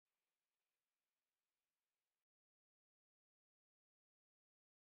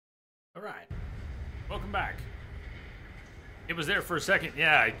Alright. Welcome back. It was there for a second.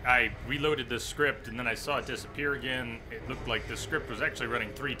 Yeah, I reloaded the script and then I saw it disappear again. It looked like the script was actually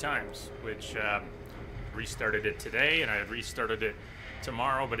running 3 times, which restarted it today and I had restarted it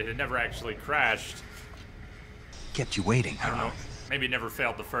tomorrow, but it had never actually crashed. Kept you waiting, I don't know. Maybe it never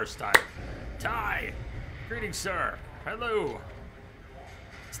failed the first time. Ty! Greetings, sir. Hello.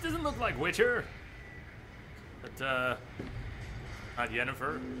 This doesn't look like Witcher. But, not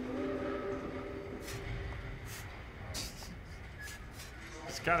Yennefer.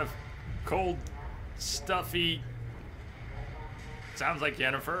 It's kind of cold, stuffy. Sounds like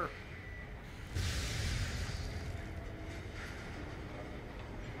Yennefer.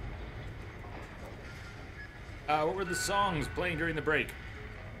 What were the songs playing during the break?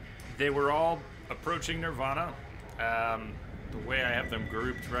 They were all approaching Nirvana. The way I have them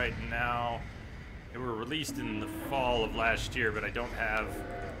grouped right now, they were released in the fall of last year, but I don't have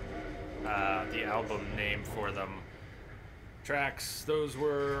the album name for them. Tracks, those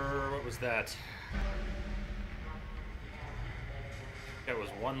were, what was that? It was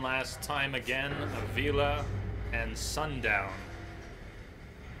One Last Time Again, Avila, and Sundown.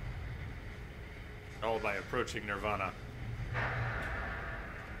 All by Approaching Nirvana.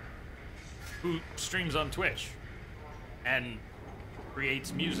 Who streams on Twitch and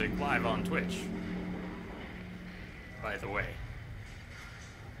creates music live on Twitch, by the way.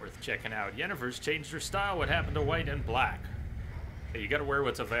 Worth checking out. Yennefer's changed her style. What happened to white and black? Hey, you gotta wear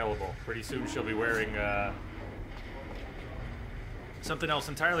what's available. Pretty soon she'll be wearing something else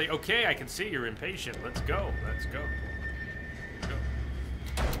entirely. Okay, I can see you're impatient. Let's go. Let's go. Let's go.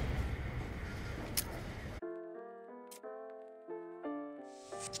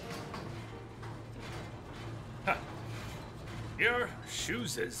 Huh. Your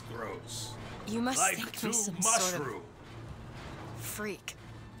shoes is gross. You must like think to me some mushroom. sort of freak.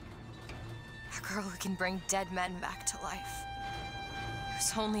 A girl who can bring dead men back to life.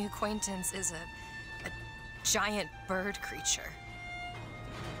 Whose only acquaintance is a giant bird creature.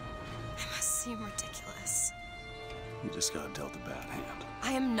 It must seem ridiculous. You just got dealt a bad hand.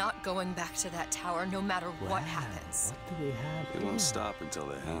 I am not going back to that tower no matter what happens. What do we have It here? won't stop until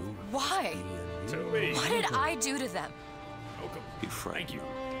they have. Why? Toby. What did I do to them? Welcome. You frightened Thank you.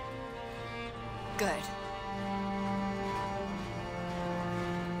 them. Good.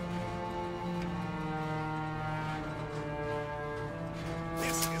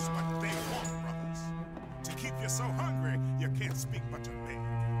 This is what they want, brothers. To keep you so hungry, you can't speak but to beg.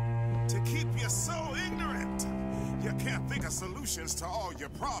 To keep you so ignorant, you can't think of solutions to all your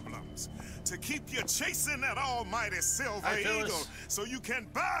problems. To keep you chasing that almighty silver Hi, Phyllis. eagle so you can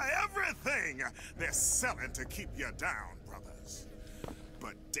buy everything they're selling to keep you down, brothers.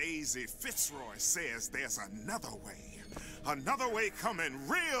 But Daisy Fitzroy says there's another way coming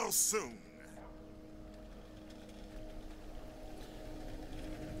real soon.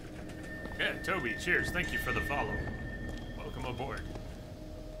 Yeah, Toby, cheers. Thank you for the follow. Welcome aboard.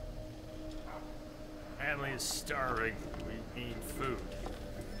 Family is starving. We need food.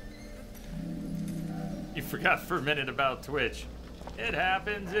 You forgot for a minute about Twitch. It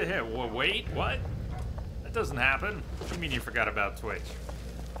happens. Wait, what? That doesn't happen. What do you mean you forgot about Twitch?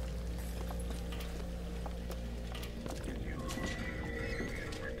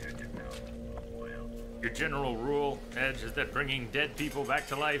 Your general rule, Edge, is that bringing dead people back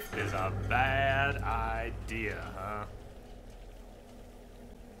to life is a bad idea,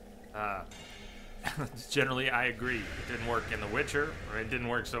 huh? Generally, I agree. It didn't work in The Witcher, or it didn't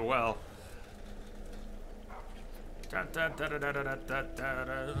work so well.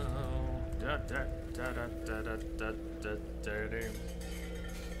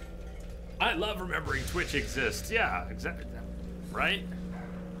 I love remembering Twitch exists. Yeah, exactly. Right?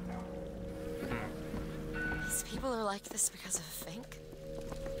 These people are like this because of Fink.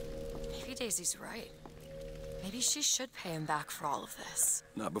 Maybe Daisy's right. Maybe she should pay him back for all of this.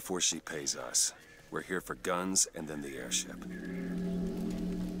 Not before she pays us. We're here for guns and then the airship.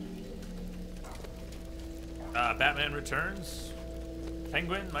 Batman Returns,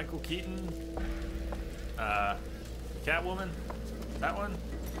 Penguin, Michael Keaton, Catwoman, that one?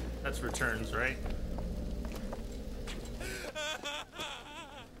 That's Returns, right?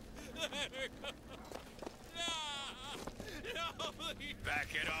 Back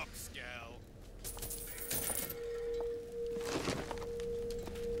it up, Skell.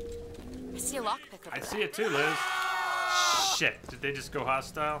 I see a lockpick over I there. see it too, Liz. Shit, did they just go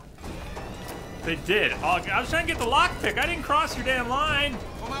hostile? They did. Oh, I was trying to get the lockpick. I didn't cross your damn line.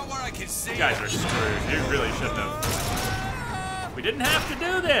 Come out where I can see You guys are screwed. You really shouldn't have. We didn't have to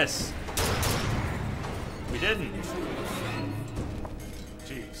do this. We didn't.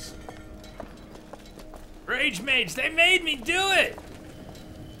 Jeez. Rage Mage, they made me do it!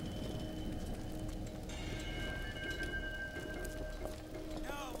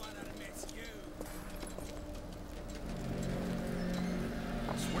 No one admits you.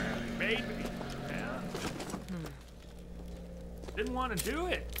 I swear they made me. Yeah. Didn't want to do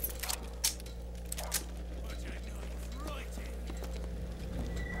it. But I know it's right.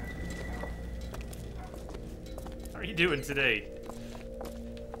 How are you doing today?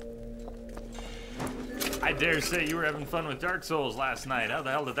 I dare say you were having fun with Dark Souls last night. How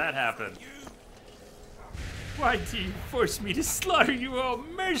the hell did that happen? Why do you force me to slaughter you all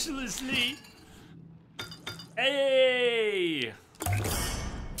mercilessly? Hey!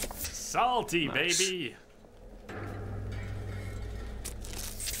 Salty, baby.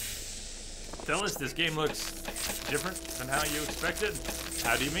 Tell us this game looks different than how you expected.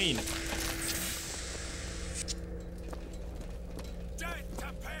 How do you mean? Dead to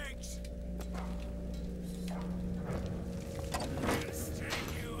pigs! String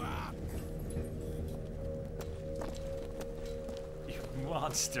you up! You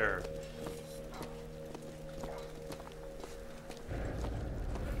monster.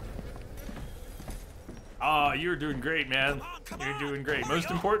 Oh, you're doing great, man. You're doing great.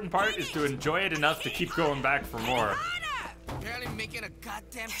 Most important part is to enjoy it enough to keep going back for more. Barely making a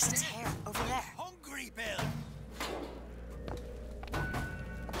goddamn There's a tear over there. hungry, Bill.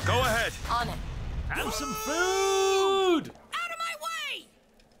 Go ahead. On it. Have some food! Out of my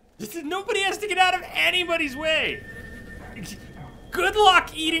way! Nobody has to get out of anybody's way. Good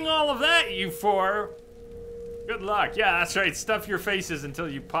luck eating all of that, you four. Good luck. Yeah, that's right. Stuff your faces until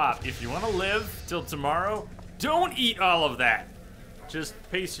you pop. If you want to live till tomorrow, don't eat all of that. Just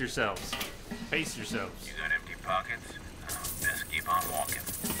pace yourselves. Pace yourselves. You got empty pockets? Best keep on walking.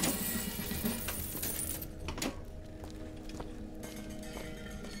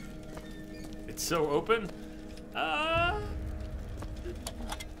 It's so open.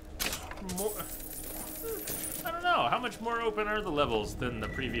 More. I don't know. How much more open are the levels than the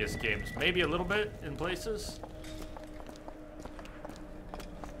previous games? Maybe a little bit in places.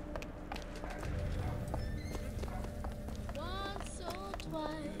 Once or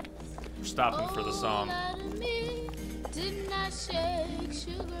twice. We're stopping for the song. Didn't I shake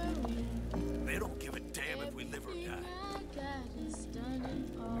sugary? They don't give a damn if we live or die.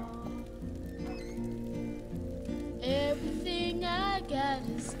 Everything I got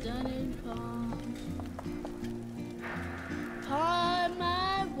is done in pawn. Pawn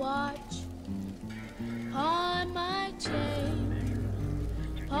my watch, pawn my chain,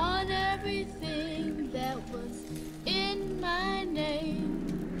 pawn everything that was in my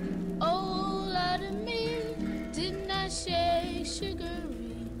name. Oh, out of me, didn't I shake sugary?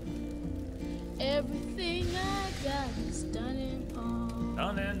 Everything I got is done in pawn.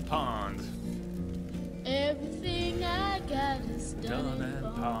 Done and pawned. Everything I got is done, Done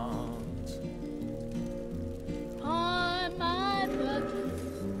and pawned. On my bucket,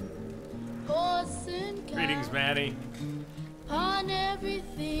 horse and cow. Greetings, Maddie. On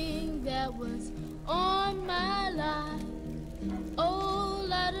everything that was on my life. Oh,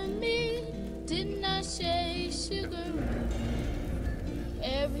 out of me, didn't I shake sugar?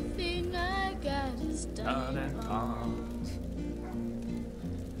 Everything I got is Done done and in pawned.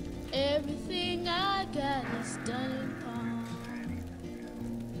 Everything I got is done in pawn.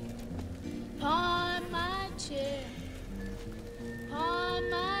 Pawn my chair, pawn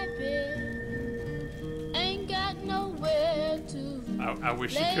my bed. Ain't got nowhere to I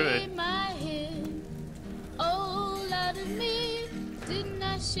wish you lay could. my head. Oh, out of me, didn't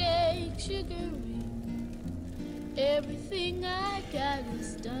I shake sugary? Everything I got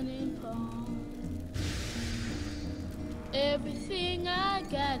is done in pawn. Everything I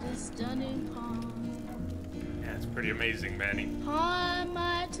got is done in pawn. Yeah, it's pretty amazing, Manny. Pawn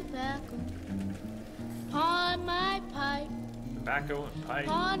my tobacco, pawn my pipe, Tobacco and pipe.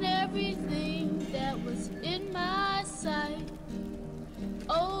 pawn everything that was in my sight.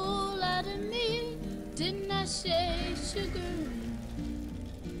 Oh, out of me, didn't I shake sugar?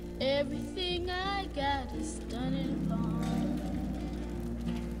 Everything I got is done in pawn.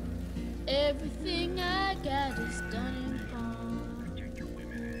 Everything I got is done in pawn.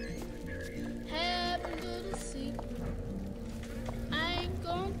 Have a little secret I ain't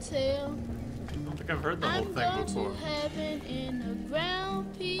gonna tell. I don't think I've heard the whole I'm thing going before. to heaven in a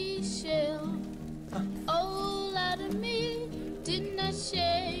ground pea shell. Oh, out of me, didn't I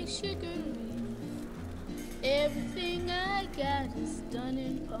shake sugar? Everything I got is done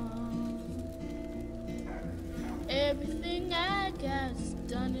in pawn. Everything I got is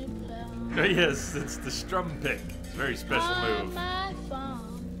done in pawn. Oh, yes, it's the strum pick. It's a very special On move. my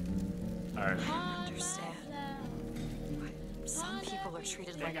farm, All right. Understand.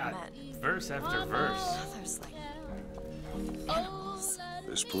 They never got met. verse after verse. There's like animals.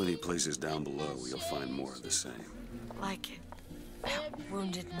 There's plenty of places down below where you'll find more of the same. Like a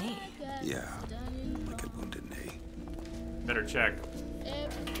wounded knee. Yeah, like a wounded knee. Better check.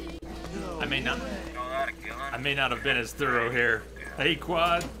 I may not have been as thorough here. Hey,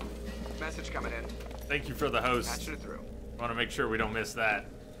 Quad. Message coming in. Thank you for the host. Patch it through. Want to make sure we don't miss that.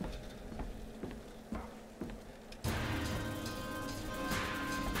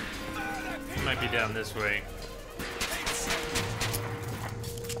 It might be down this way.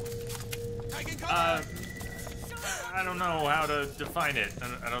 I don't know how to define it.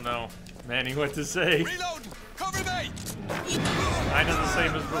 I don't know, Manny, what to say. Reload! Cover me! Kind of the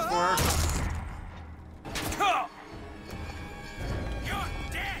same as before. You're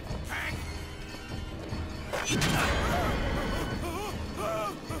dead, Hank!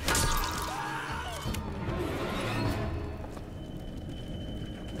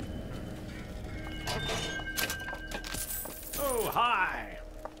 Oh, hi.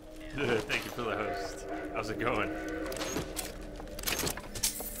 Thank you for the host. How's it going?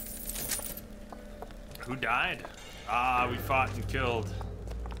 Who died? Ah, we fought and killed.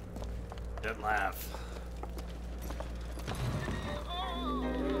 That laugh.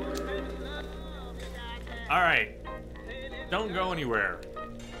 All right. Don't go anywhere.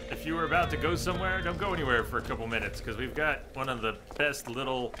 If you were about to go somewhere, don't go anywhere for a couple minutes, because we've got one of the best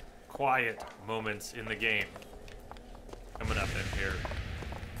little quiet moments in the game coming up in here.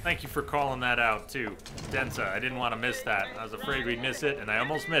 Thank you for calling that out, too. Densa, I didn't want to miss that. I was afraid we'd miss it, and I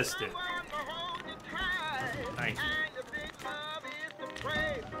almost missed it. Thank you.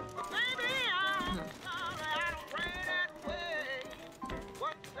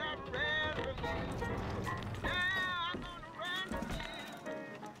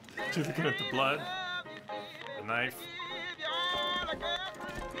 Just looking at the blood, the knife.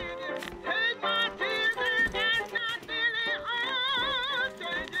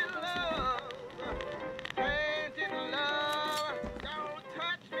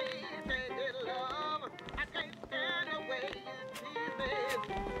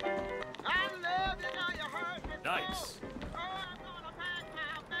 Nice.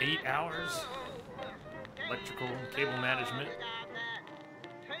 8 hours. Electrical and cable management.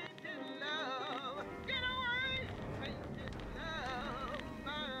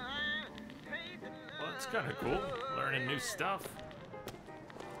 Well, that's kind of cool. Learning new stuff.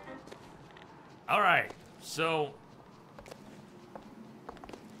 All right, so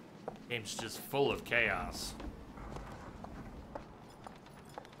game's just full of chaos.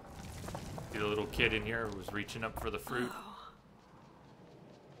 See the little kid in here who was reaching up for the fruit. Oh.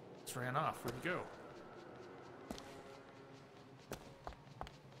 Just ran off. Where'd he go?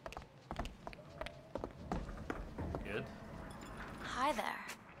 Good. Hi there.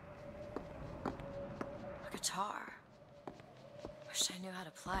 A guitar. Wish I knew how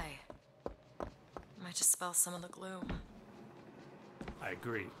to play. Might dispel some of the gloom. I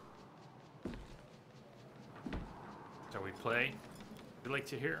agree. Shall we play? Would you like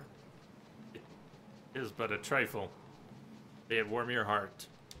to hear? It is but a trifle. May it warm your heart,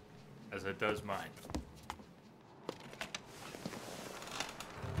 as it does mine.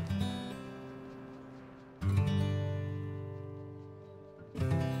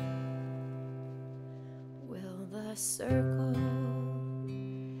 Will the circle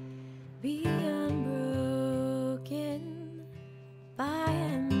be unbroken by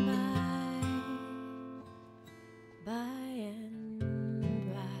and by, by and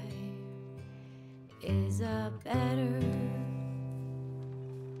by? Is a better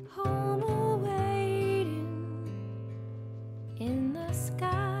home awaiting in the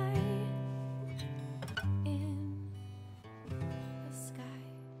sky, in the sky?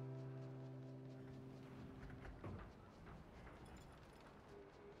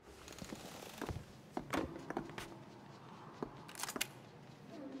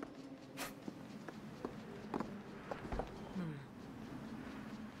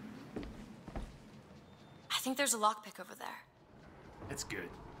 I think there's a lockpick over there. That's good.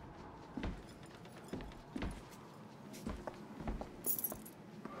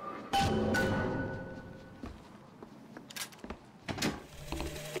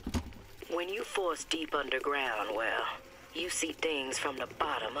 When you force deep underground, well, you see things from the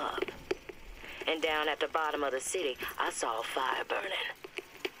bottom up. And down at the bottom of the city, I saw a fire burning.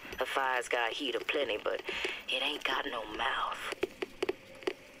 The fire's got heat aplenty, but it ain't got no mouth.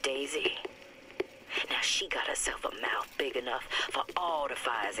 Daisy. Now she got herself a mouth big enough for all the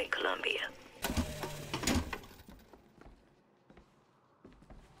fires in Columbia.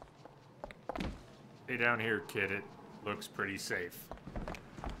 Stay down here, kid. It looks pretty safe.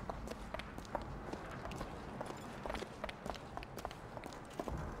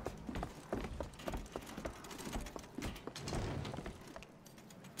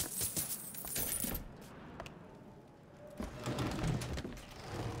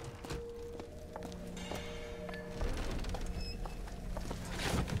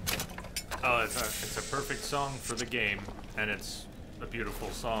 Oh, it's a perfect song for the game, and it's a beautiful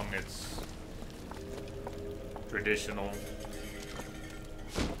song. It's traditional,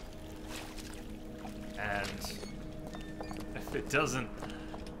 and if it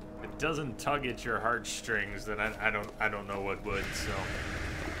doesn't tug at your heartstrings, then I don't know what would. So.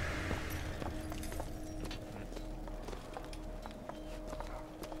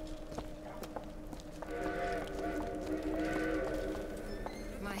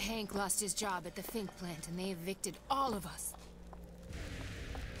 Hank lost his job at the Fink plant and they evicted all of us.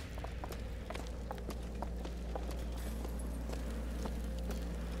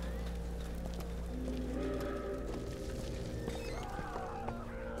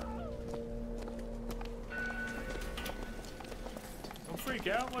 Don't freak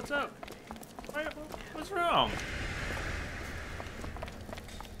out. What's up? What's wrong?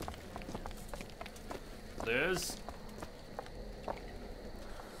 Liz?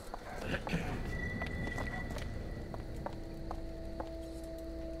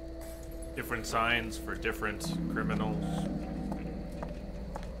 Different signs for different criminals.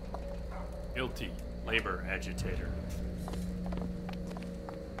 Guilty labor agitator.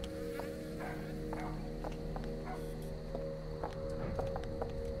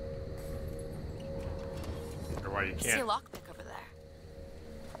 Wonder why you I see can't. a lockpick over there.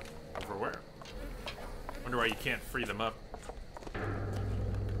 Over where? Wonder why you can't free them up.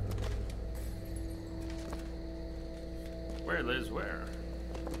 Where, Liz? Where?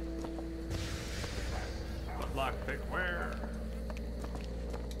 What lockpick? Where?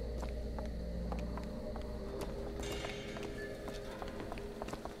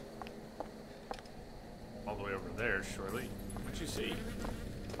 All the way over there, surely. What'd you see?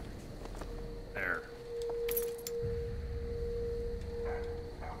 There.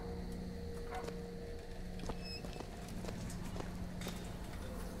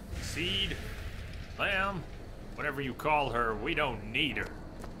 Seed, lamb, whatever you call her, we don't need her.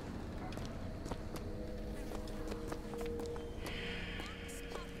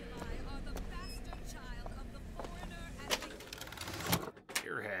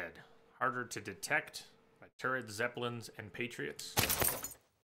 Gearhead, harder to detect by turrets, zeppelins, and patriots.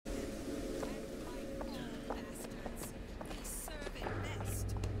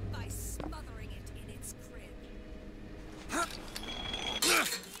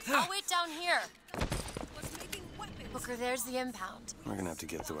 I'll wait down here. Booker, there's the impound. We're gonna have to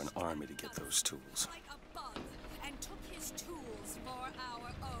get through an army to get those tools. And took his tools for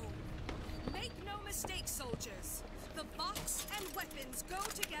our own. Make no mistake, soldiers. The box and weapons go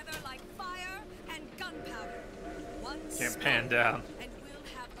together like fire and gunpowder. Can't pan down. And we'll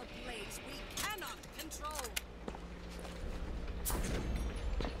have a blaze we cannot control.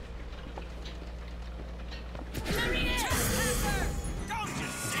 There he is! Trespasser! Don't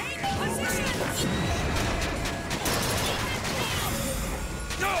just take positions!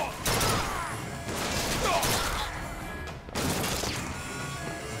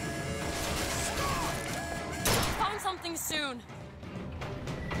 Found something soon.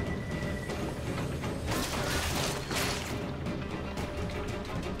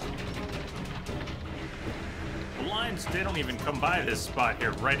 The lines, they don't even come by this spot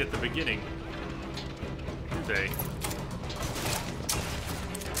here right at the beginning, do they?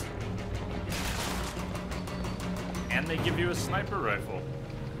 And they give you a sniper rifle.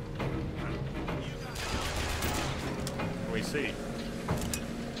 What do we see?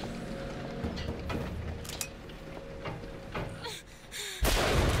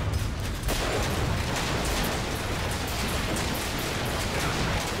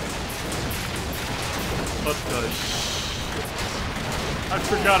 What the I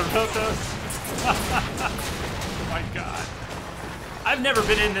forgot about those. Oh my god. I've never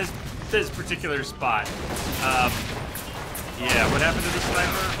been in this particular spot. Yeah, what happened to the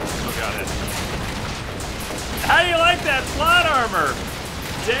sniper? Oh, got it. How do you like that plot armor?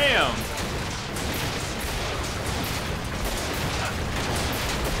 Damn.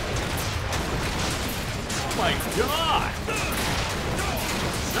 Oh my god.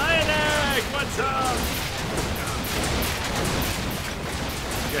 Cyanide, what's up?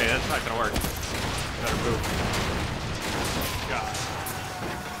 Okay, that's not gonna work. Better move. God.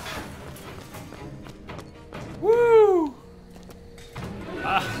 Woo!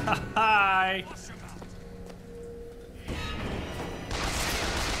 Hi!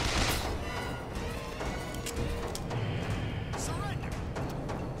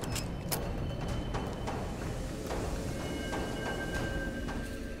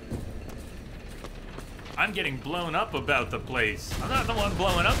 I'm getting blown up about the place. I'm not the one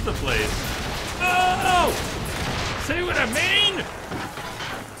blowing up the place. Oh! See what I mean?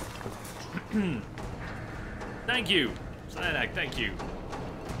 Thank you. Cyanide, thank you.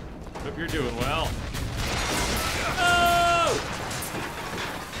 Hope you're doing well. Oh!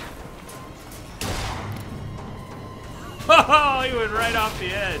 Oh, he went right off the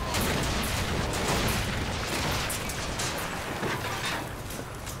edge.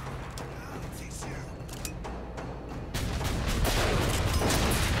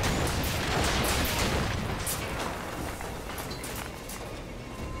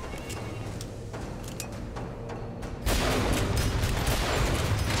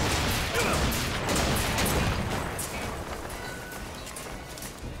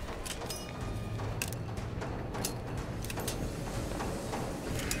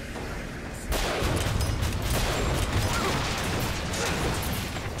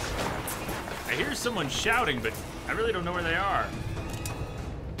 I hear someone shouting, but I really don't know where they are.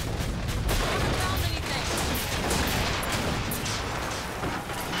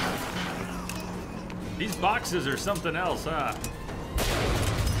 These boxes are something else, huh?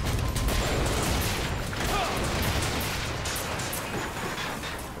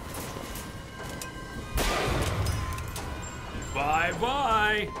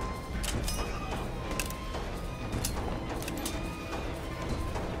 Bye-bye!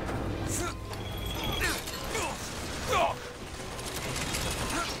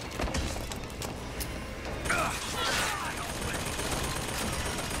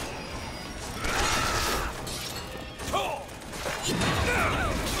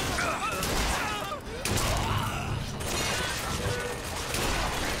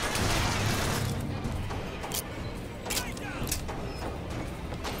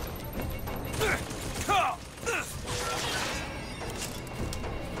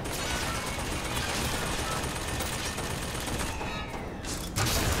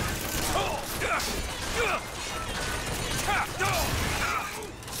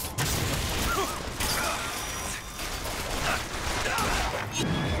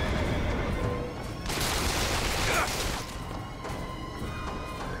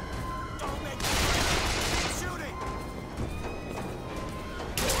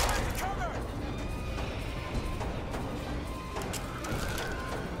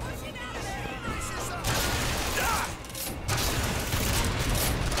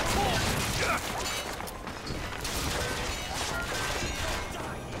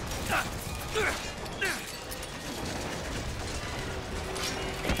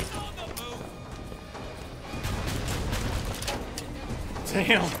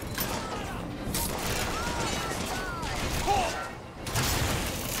 Damn.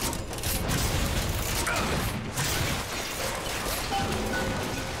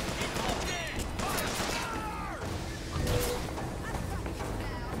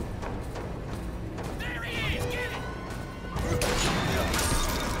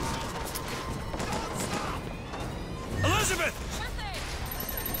 Elizabeth!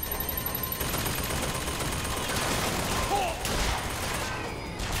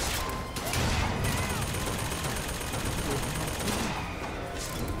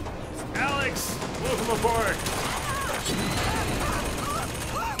 Alex, welcome aboard.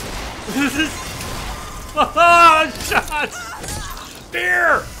 This is shots.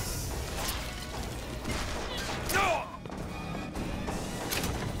 Beer.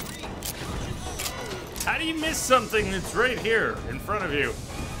 How do you miss something that's right here in front of you?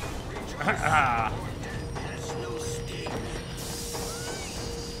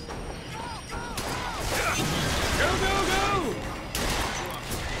 Go, go, go!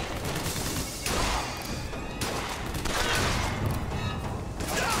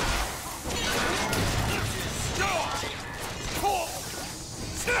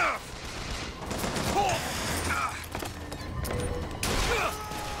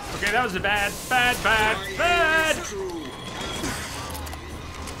 Okay, that was a bad.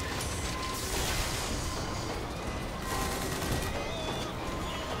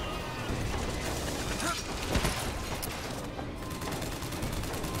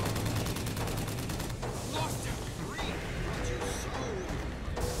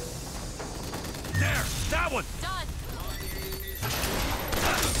 There, that one. Done.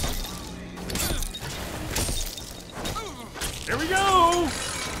 There we go.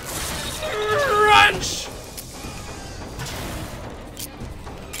 Crunch.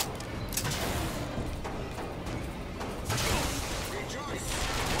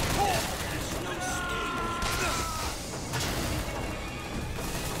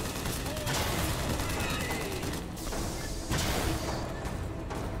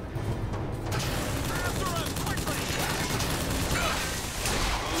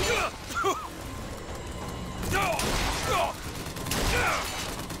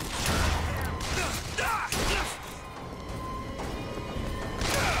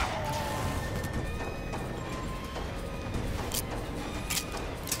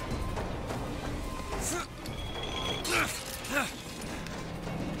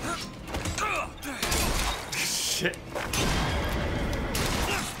 shit.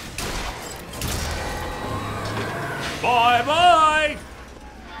 Bye bye!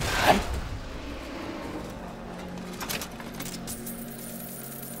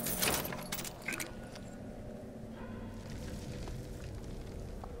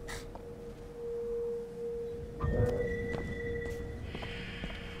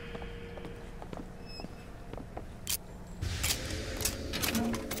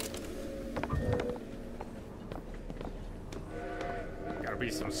 Gotta be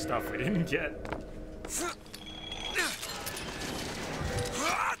some stuff we didn't get.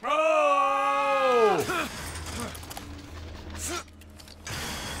 Oh!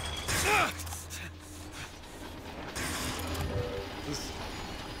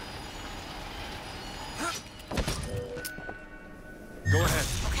 Go ahead.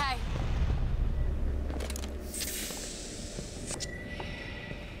 Okay.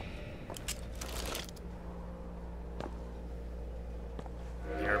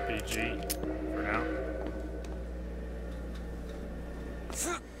 The RPG for now.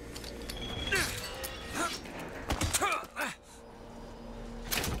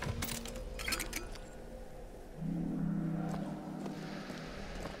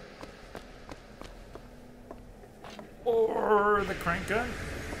 Or the crank gun.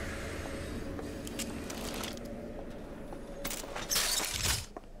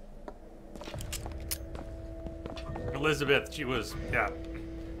 Elizabeth, she was, yeah.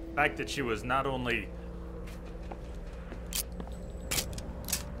 The fact that she was not only...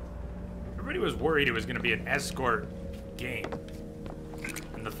 Everybody was worried it was going to be an escort game.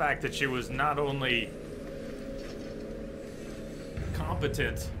 And the fact that she was not only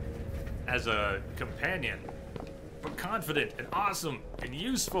competent as a companion, but confident and awesome and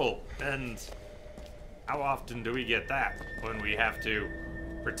useful. And how often do we get that when we have to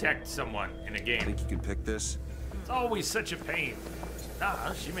protect someone in a game? Think you can pick this? It's always such a pain.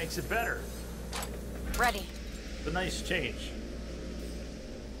 Nah, she makes it better. Ready. It's a nice change.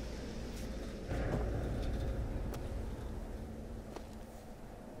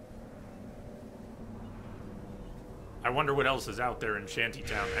 I wonder what else is out there in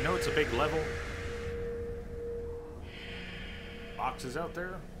Shantytown. I know it's a big level. Boxes out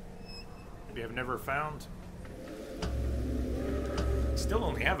there? Maybe I've never found. Still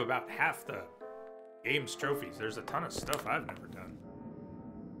only have about half the game's trophies. There's a ton of stuff I've never done.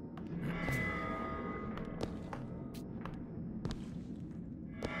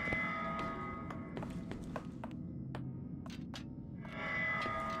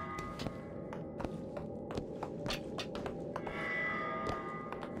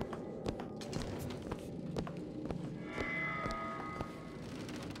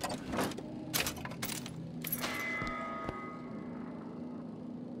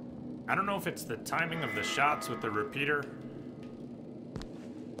 I don't know if it's the timing of the shots with the repeater.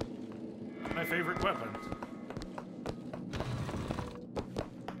 My favorite weapon.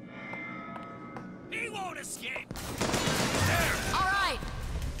 He won't escape! There! All right!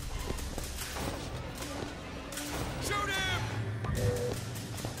 Shoot him!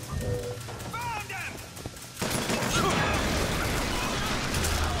 Found him!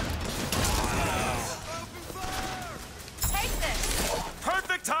 Take this!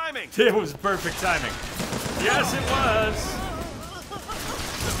 Perfect timing! It was perfect timing. Yes, it was.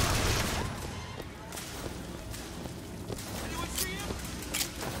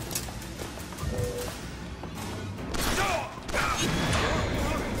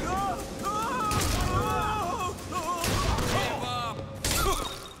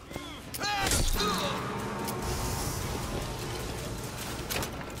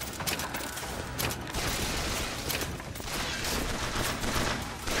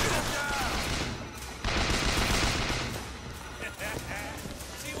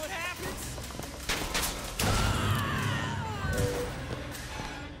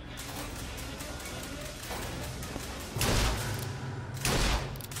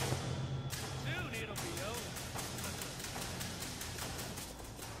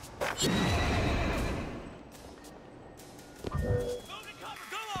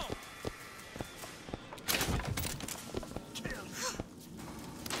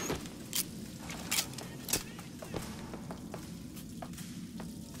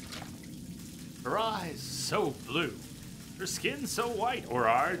 Her eyes so blue, her skin so white, or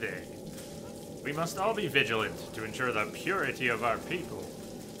are they? We must all be vigilant to ensure the purity of our people.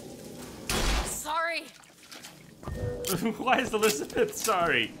 Sorry. Why is Elizabeth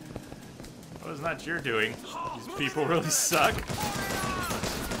sorry? That was not your doing. These people really suck.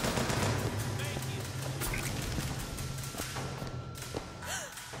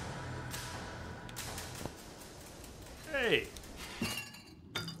 Hey!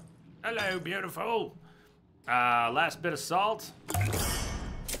 Hello, beautiful. Last bit of salt.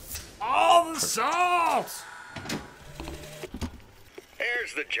 All the salt!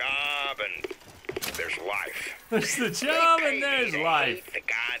 There's the job and there's life. There's the job and there's life. The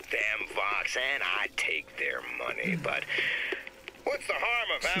goddamn Vox, and I take their money, but what's the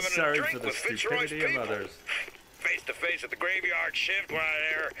harm of having Sorry a drink for the with Fitzroy's stupidity people? of others. Face to face at the graveyard shift, why,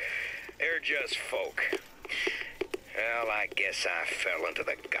 they're just folk. Well, I guess I fell into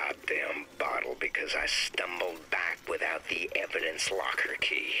the goddamn bottle because I stumbled back without the evidence locker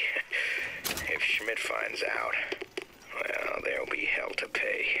key. If Schmidt finds out, well, there'll be hell to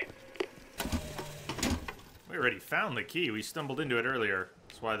pay. We already found the key. We stumbled into it earlier.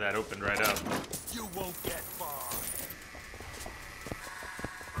 That's why that opened right up. You won't get far.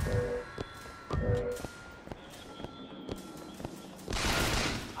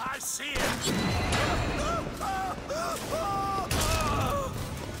 I see it.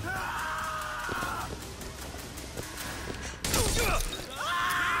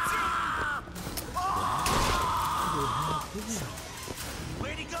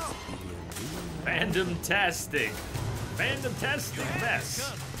 Where'd he go? Fandom-tastic. Fandom-tastic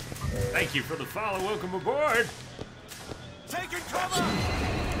mess. Thank you for the follow. Welcome aboard. Taking cover!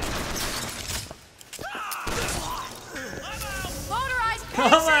 Motorized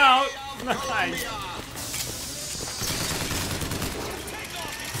Come out. Nice.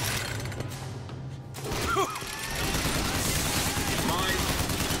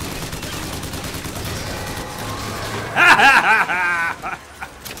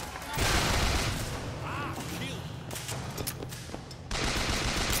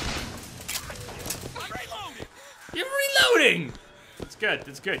 You're reloading! That's good,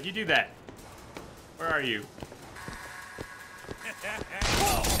 that's good. You do that. Where are you?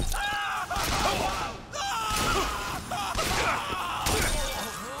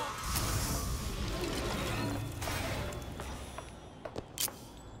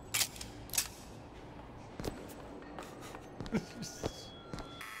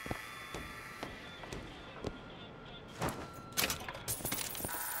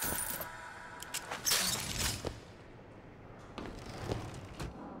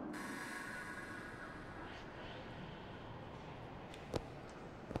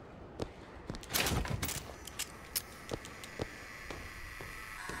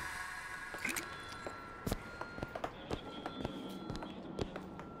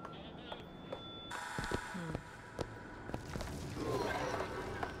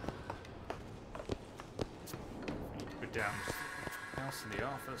 Down house in the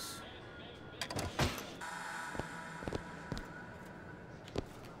office.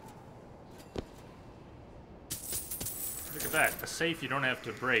 Look at that, a safe you don't have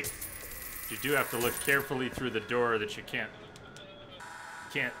to break. You do have to look carefully through the door that you can't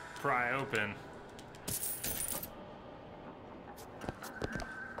pry open.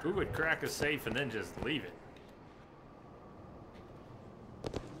 Who would crack a safe and then just leave it?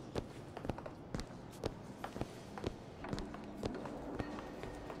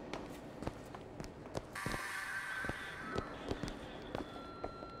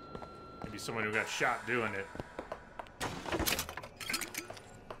 Someone who got shot doing it.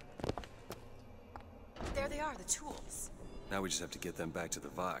 There they are, the tools. Now we just have to get them back to the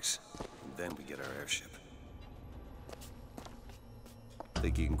Vox, and then we get our airship.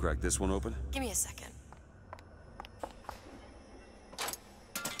 Think you can crack this one open? Give me a second.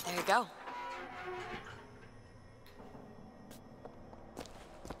 There you go.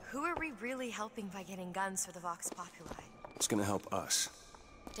 Who are we really helping by getting guns for the Vox Populi? It's gonna help us.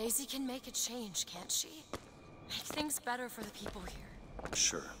 Daisy can make a change, can't she? Make things better for the people here.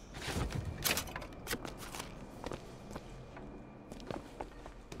 Sure.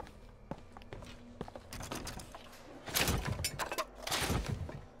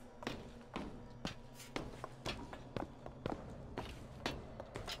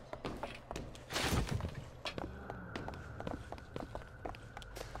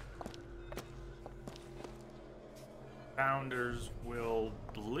 Founders will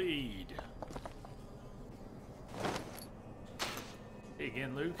bleed. Hey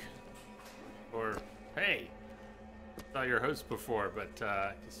again, Luke. Or, hey. Saw your host before, but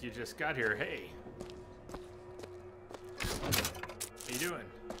guess you just got here. Hey. How you doing?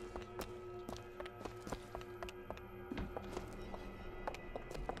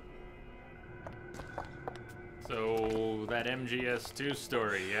 So, that MGS2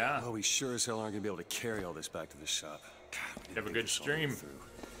 story, yeah? Oh, we sure as hell aren't gonna be able to carry all this back to the shop. God, have a good stream.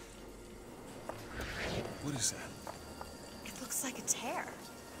 What is that? It looks like a tear.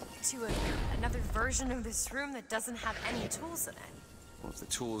 to another version of this room that doesn't have any tools in it. Well, if the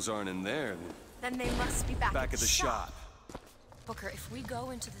tools aren't in there, Then they must be back at the shop. Booker, if we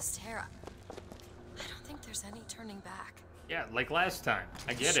go into this tear-up, I don't think there's any turning back. Yeah, like last time.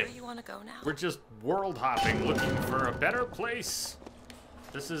 I get Sure it. you want to go now? We're just world hopping, looking for a better place.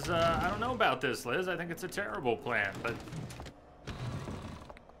 This is, I don't know about this, Liz. I think it's a terrible plan, but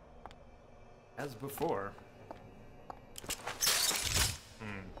as before.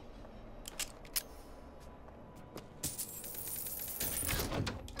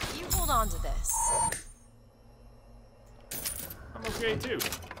 You hold on to this. I'm okay too.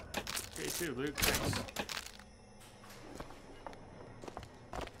 Okay too, Luke. Thanks.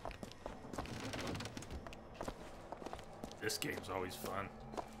 This game's always fun.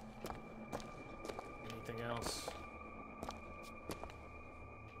 Anything else?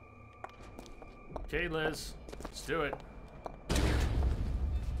 Okay, Liz. Let's do it.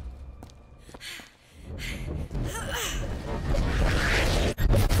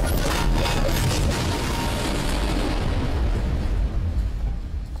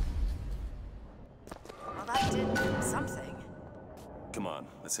 Well, that did something. Come on,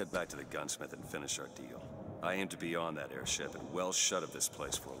 let's head back to the gunsmith and finish our deal. I aim to be on that airship and well shut of this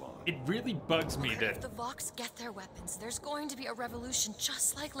place for long. It really bugs me that If the Vox get their weapons, there's going to be a revolution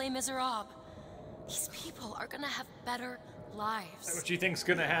just like Les Miserables. These people are gonna have better lives. Is that what you think's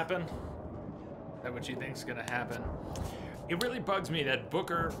gonna happen? Is that what you think's gonna happen? It really bugs me that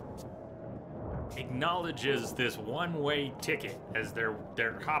Booker acknowledges this one-way ticket as they're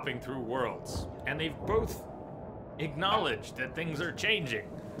hopping through worlds. And they've both acknowledged that things are changing.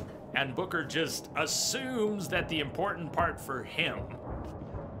 And Booker just assumes that the important part for him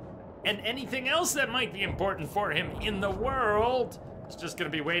and anything else that might be important for him in the world is just gonna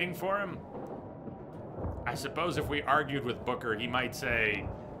be waiting for him. I suppose if we argued with Booker, he might say,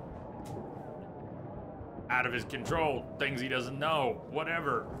 out of his control, things he doesn't know,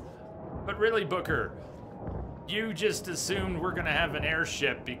 whatever. But really, Booker, you just assumed we're gonna have an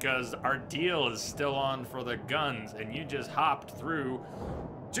airship because our deal is still on for the guns, and you just hopped through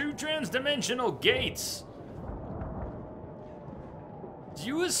 2 transdimensional gates.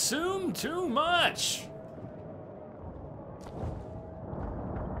 You assume too much.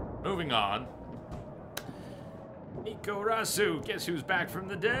 Moving on. Nico Rasu, guess who's back from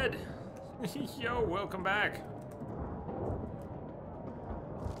the dead? Yo, welcome back.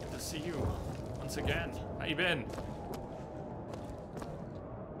 Good to see you once again. How you been?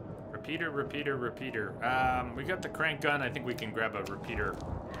 Repeater. We got the crank gun. I think we can grab a repeater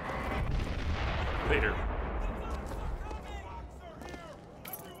later.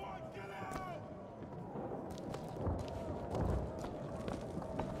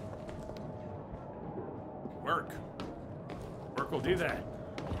 Work will do that.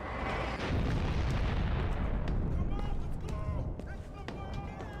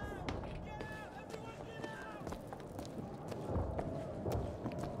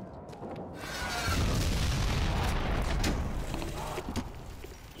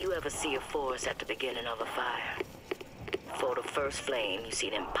 You ever see a forest at the beginning of a fire? For the first flame, you see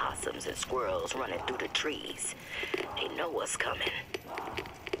them possums and squirrels running through the trees. They know what's coming.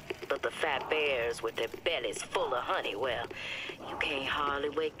 But the fat bears with their bellies full of honey, well, you can't hardly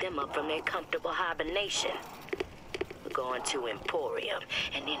wake them up from their comfortable hibernation. We're going to Emporium,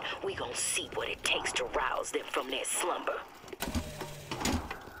 and then we gonna see what it takes to rouse them from their slumber.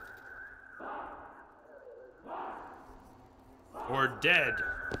 Or dead,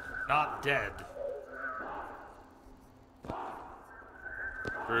 not dead.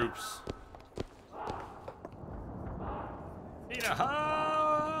 Groups. Nina,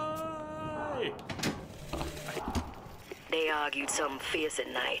 hi! They argued something fierce at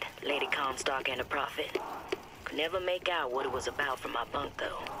night, Lady Comstock and the Prophet. Could never make out what it was about from my bunk,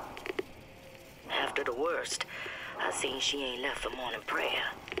 though. After the worst, I seen she ain't left for morning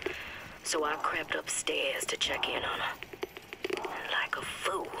prayer. So I crept upstairs to check in on her. Like a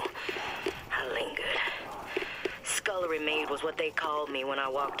fool, I lingered. Scullery maid was what they called me when I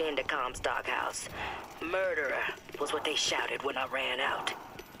walked into Comstock House. Murderer was what they shouted when I ran out.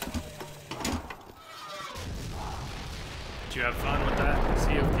 Did you have fun with that?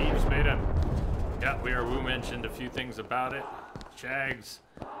 Sea of Thieves beta? Yeah, Wu mentioned a few things about it. Shags.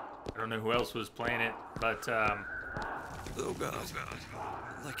 I don't know who else was playing it, but oh God.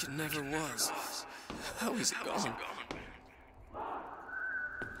 Like it never was. How is it gone?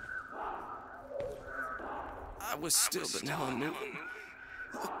 I was still, but now I'm moving.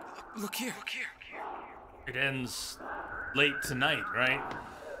 Look here. it ends late tonight, right?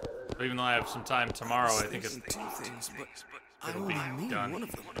 So even though I have some time tomorrow, I think it's two things, but I it'll only be need done. one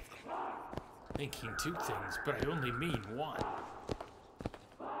of them. thinking two things, but I only mean one.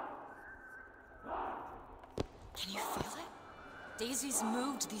 Can you feel it? Daisy's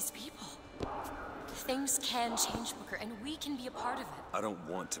moved these people. Things can change, Booker, and we can be a part of it. I don't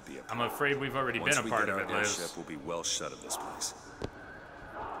want to be a part. I'm afraid we've already been a part of it, Liz. Once we get our airship, we'll be well shut of this place.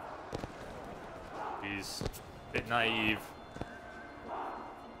 He's a bit naive.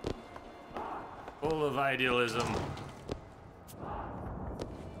 Full of idealism.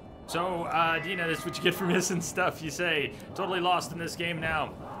 So, Dina, this is what you get for missing stuff. You say, totally lost in this game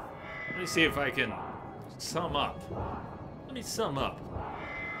now. Let me see if I can sum up. Let me sum up.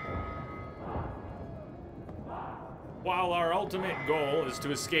 While our ultimate goal is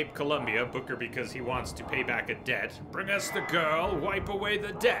to escape Columbia, Booker because he wants to pay back a debt, bring us the girl, wipe away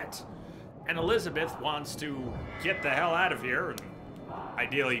the debt. And Elizabeth wants to get the hell out of here and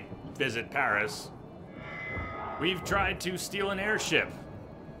ideally visit Paris. We've tried to steal an airship.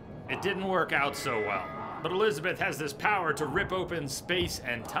 It didn't work out so well. But Elizabeth has this power to rip open space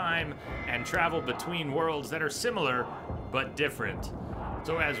and time and travel between worlds that are similar but different.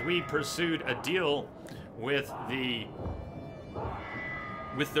 So as we pursued a deal with the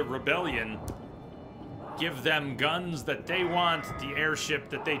rebellion, give them guns that they want, the airship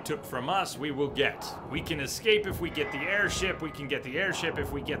that they took from us, we will get. We can escape if we get the airship, we can get the airship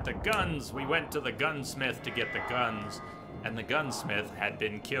if we get the guns. We went to the gunsmith to get the guns, and the gunsmith had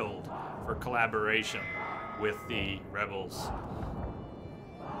been killed for collaboration with the rebels.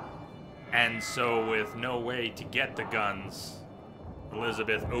 And so with no way to get the guns,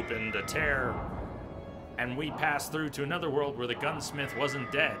 Elizabeth opened a tear, and we passed through to another world where the gunsmith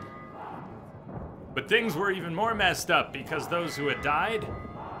wasn't dead. But things were even more messed up because those who had died,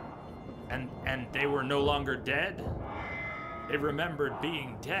 and they were no longer dead, they remembered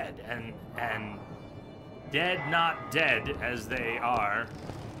being dead, and dead not dead as they are.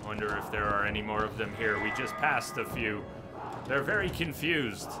 I wonder if there are any more of them here. We just passed a few. They're very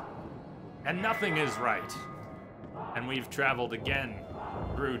confused, and nothing is right. And we've traveled again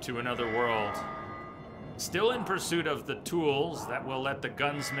through to another world. Still in pursuit of the tools that will let the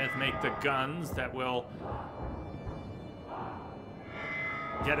gunsmith make the guns that will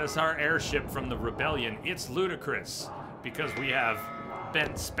get us our airship from the rebellion. It's ludicrous because we have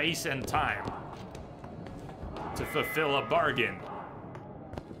spent space and time to fulfill a bargain.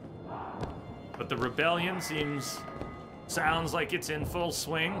 But the rebellion sounds like it's in full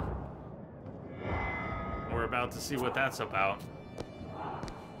swing. We're about to see what that's about.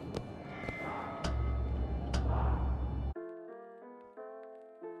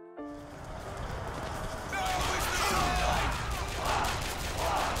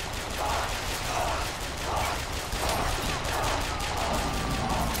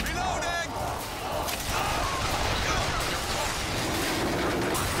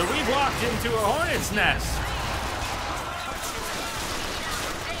 Into a hornet's nest.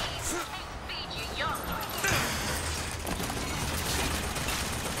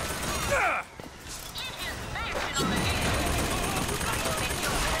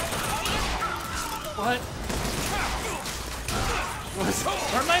 What?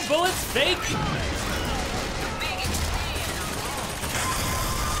 Are my bullets fake?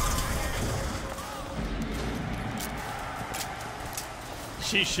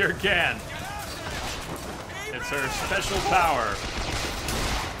 She sure can. It's her special power.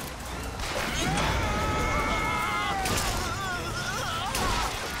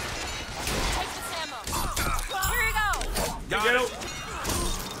 Take this ammo. Here you go. Got it.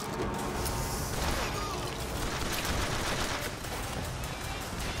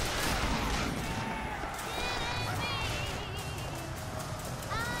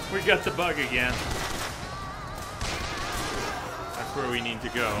 We got the bug again. That's where we need to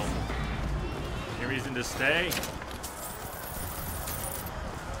go. Any reason to stay?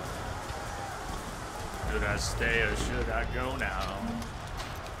 Should I stay or should I go now?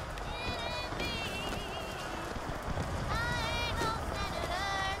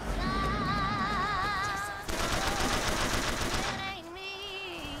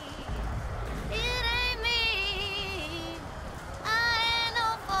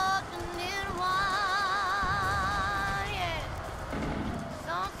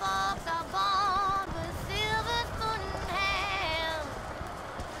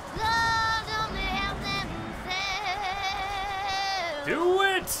 Do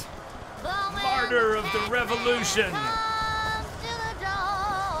it! Martyr of the revolution!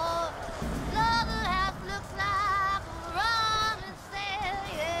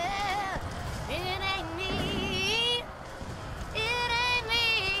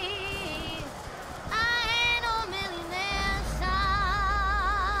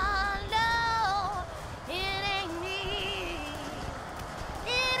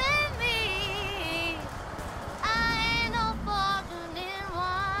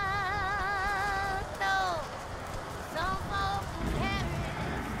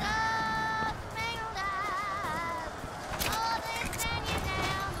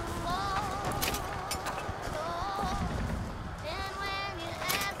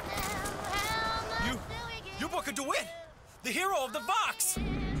 Vox!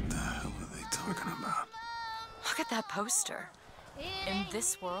 What the hell are they talking about? Look at that poster. In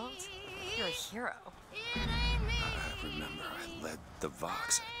this world, you're a hero. I remember I led the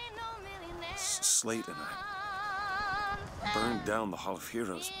Vox. Slate and I burned down the Hall of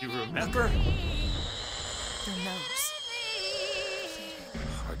Heroes. You remember? Your nose.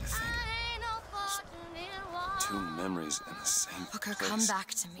 Hard to think. Two memories in the same Booker, place. come back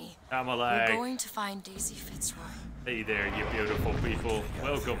to me. Amalek. We're going to find Daisy Fitzroy. Hey there, you beautiful people.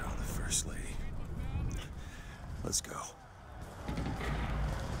 Welcome. The First Lady. Let's go.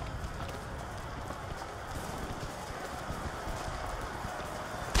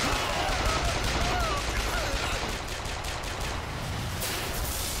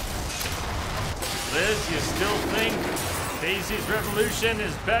 Liz, you still think Daisy's revolution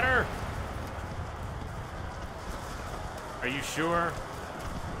is better? Are you sure?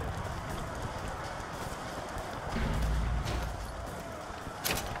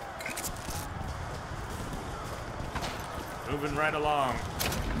 Moving right along.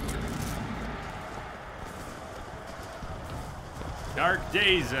 Dark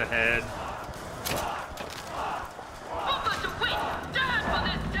days ahead. Booker DeWitt died for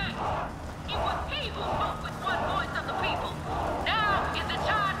this day. It was he who spoke with one voice of the people. Now is the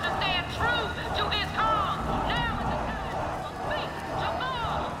time to stand true to his cause. Now is the time for faith to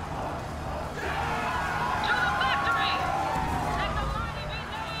fall. To the victory. Let the mighty be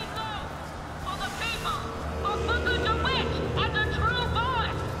laid low. For the people. For Booker DeWitt and the true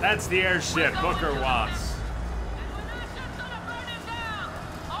voice. That's the airship Booker wants.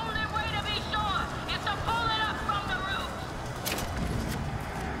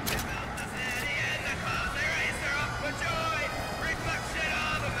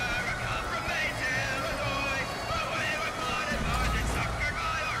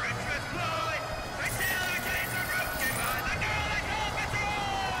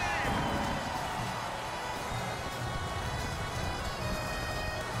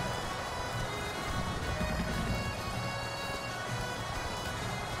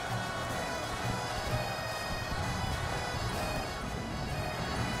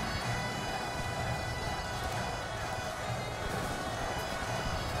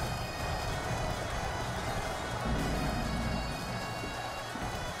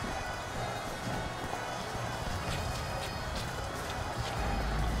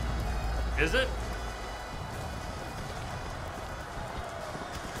 Is it?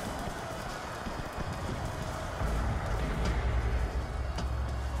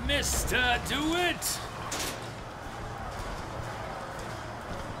 Mr. DeWitt!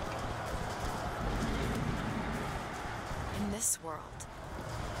 In this world,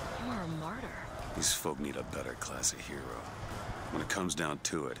 you are a martyr. These folk need a better class of hero. When it comes down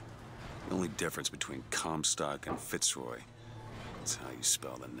to it, the only difference between Comstock and Fitzroy is how you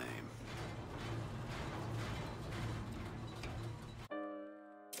spell the name.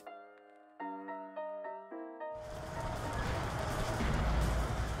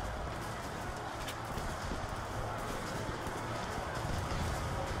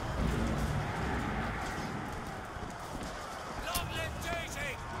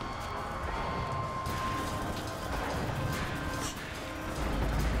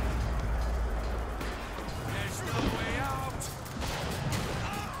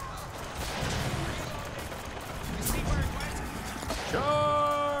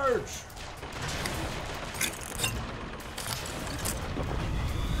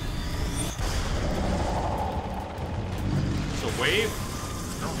 Wave?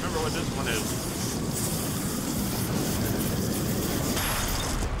 I don't remember what this one is.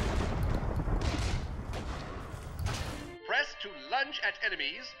 Press to lunge at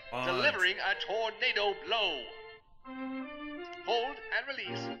enemies, Lunge. delivering a tornado blow. Hold and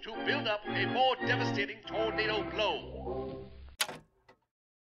release to build up a more devastating tornado blow.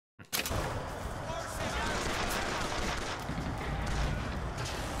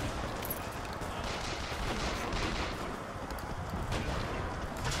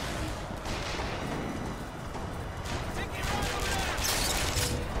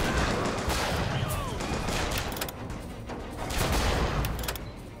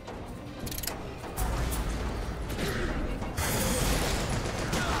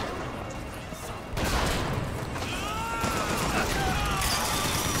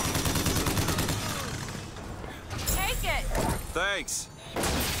 Thanks.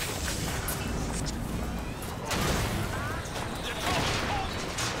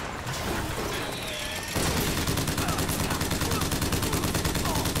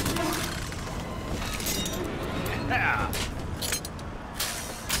 Yeah.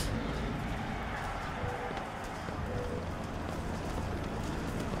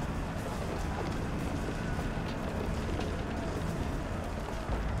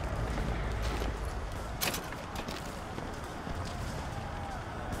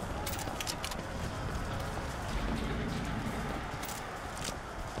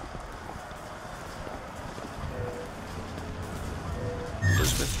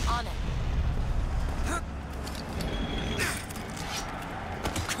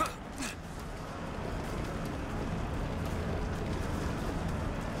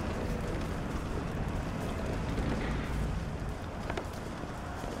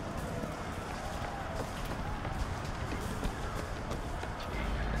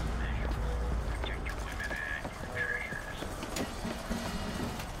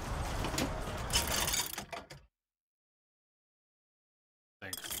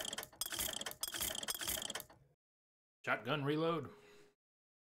 Shotgun reload.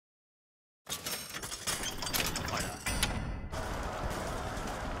 Why not?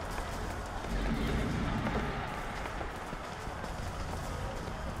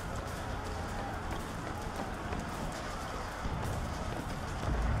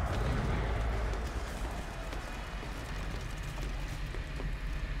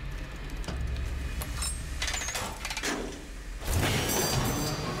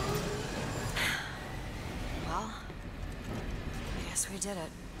 We did it.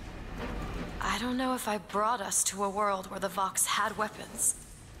 I don't know if I brought us to a world where the Vox had weapons,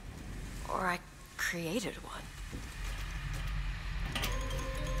 or I created one.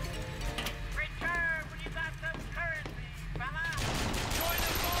 Return when you got some currency, fella. Join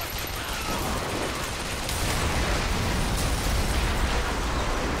the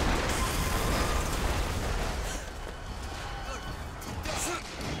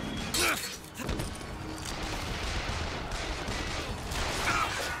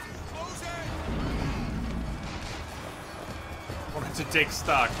to take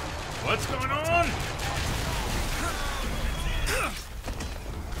stock. What's going on?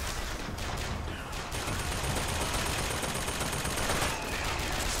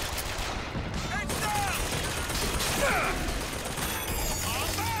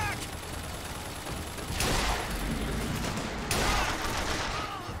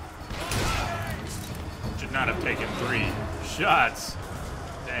 Should not have taken 3 shots.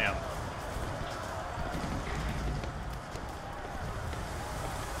 Damn.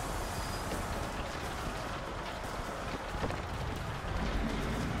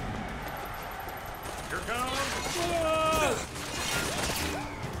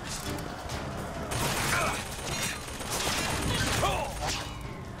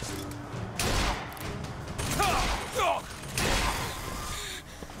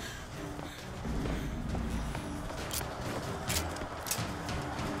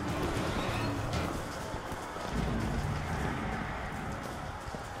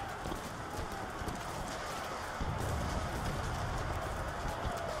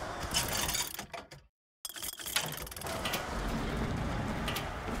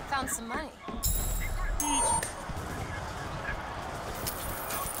 Found some money.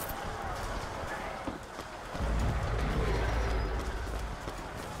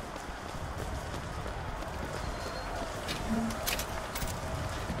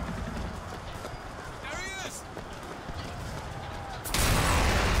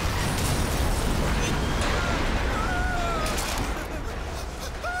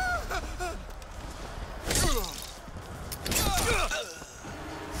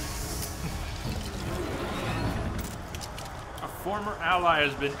 Former ally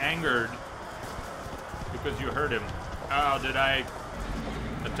has been angered because you hurt him. Oh, did I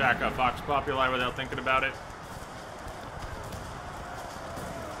attack a Vox Populi without thinking about it?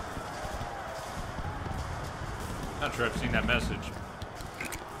 Not sure I've seen that message.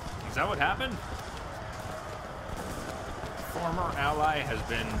 Is that what happened? Former ally has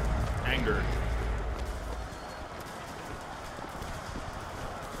been angered.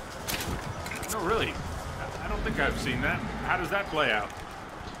 No, really. I don't think I've seen that. How does that play out?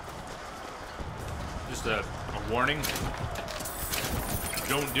 Just a warning?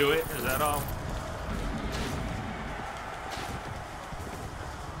 Don't do it? Is that all?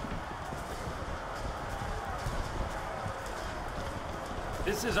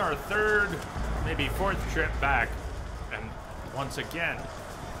 This is our 3rd, maybe 4th trip back. And once again,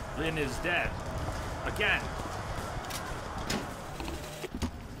 Lynn is dead. Again.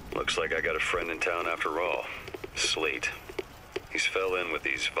 Looks like I got a friend in town after all. Slate. He's fell in with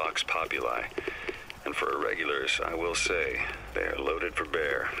these Vox Populi. And for irregulars, I will say, they are loaded for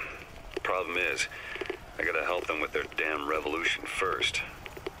bear. Problem is, I gotta help them with their damn revolution first.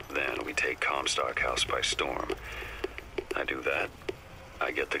 Then we take Comstock House by storm. I do that,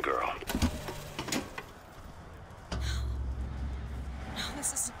 I get the girl. No,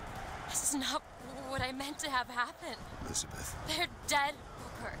 this is not what I meant to have happen. Elizabeth. They're dead,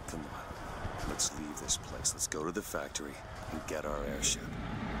 Booker. Come on. Let's leave this place. Let's go to the factory and get our airship.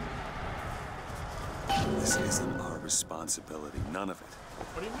 This isn't our responsibility. None of it.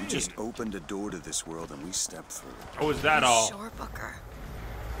 What do you mean? We just opened a door to this world and we stepped through it. Oh, is that all? Sure, Booker.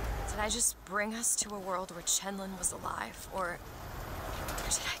 Did I just bring us to a world where Chenlin was alive, or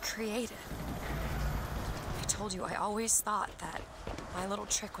did I create it? I told you I always thought that my little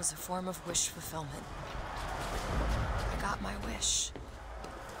trick was a form of wish fulfillment. I got my wish.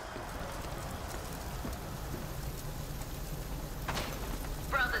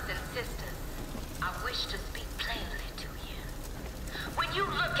 Brothers and sisters, I wish to speak plainly to you. When you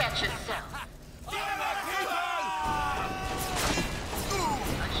look at yourself,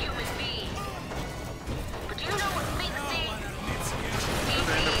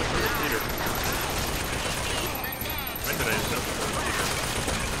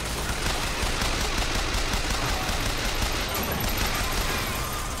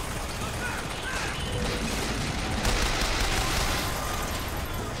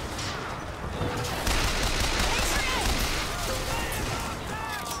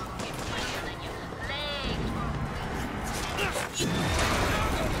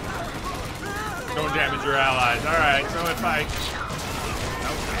 your allies. Alright, so if I...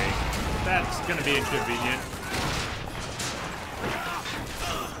 Okay. That's gonna be inconvenient.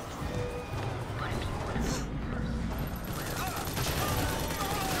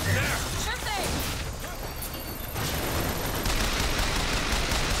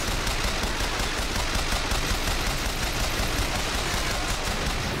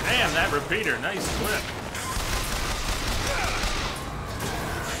 Damn, that repeater, nice flip.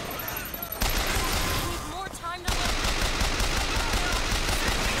 More time to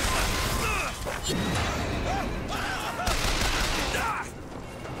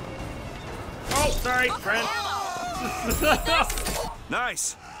Oh, sorry, friend.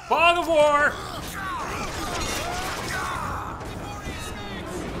 Nice. Fog of war.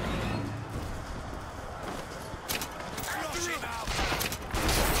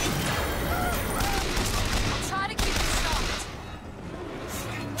 try to keep it stopped.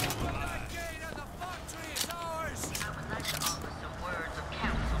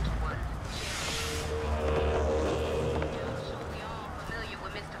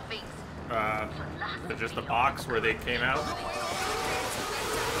 Just the box where they came out.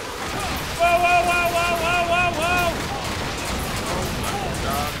 Whoa, whoa, whoa, whoa, whoa, whoa, whoa!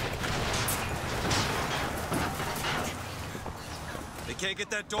 They can't get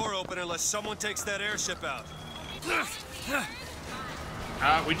that door open unless someone takes that airship out.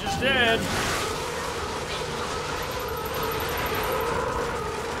 We just did.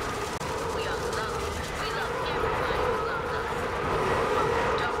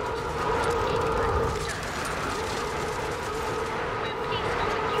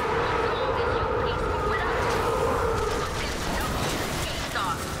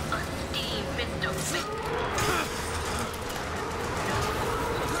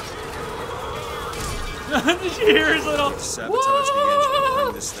 Did you hear his little... Sabotage the engine and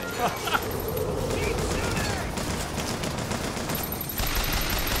bring this thing down.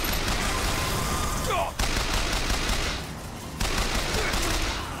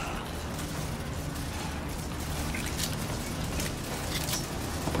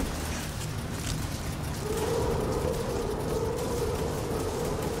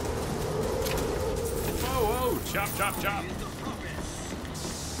 Whoa, whoa, chop, chop, chop.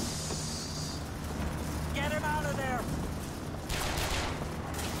 Get him out of there!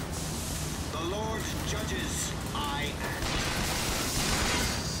 The Lord judges, I act.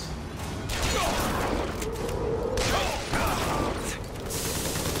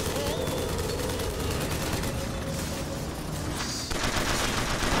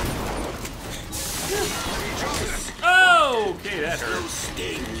 Oh, okay, that hurt.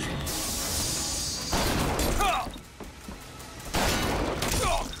 Sting.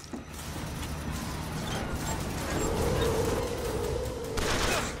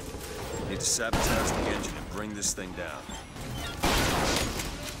 Need to sabotage the engine and bring this thing down.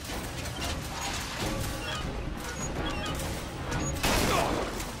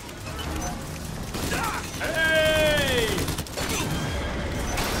 Hey!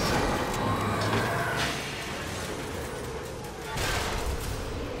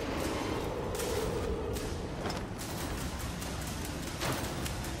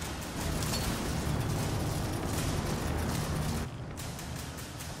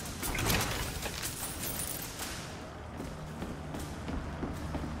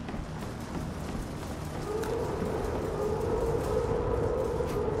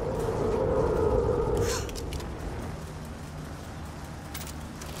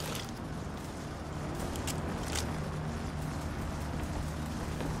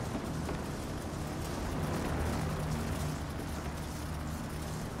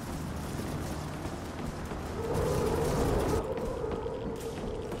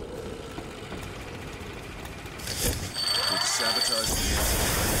 Sabotage the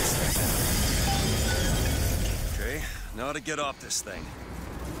engine. Okay, now to get off this thing.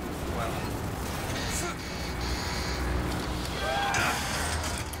 Well.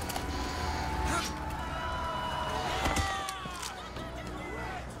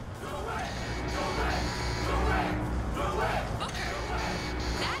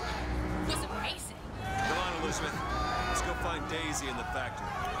 Was amazing. Come on, Elizabeth. Let's go find Daisy in the factory.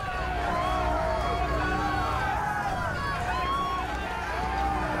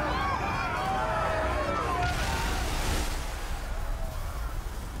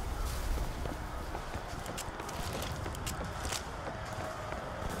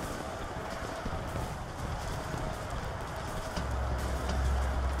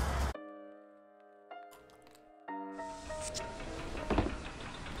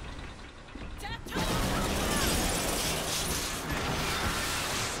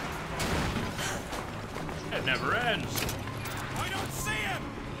 never ends. I don't see him!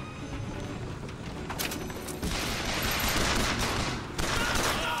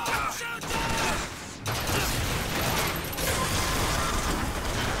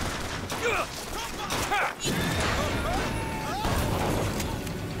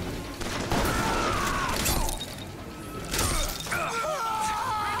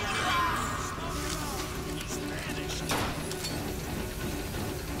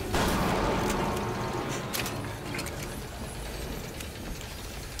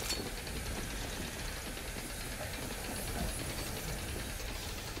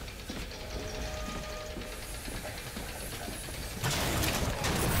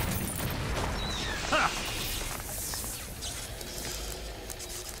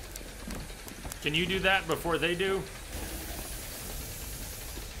 Can you do that before they do?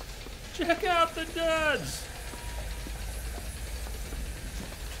 Check out the duds!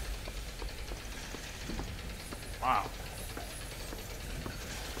 Wow.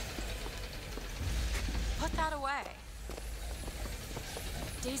 Put that away.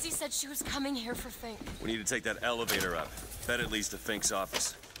 Daisy said she was coming here for Fink. We need to take that elevator up. Bet it leads to Fink's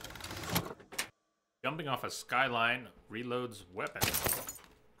office. Jumping off a skyline reloads weapons.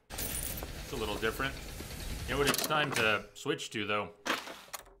 It's a little different. You know what it's time to switch to, though?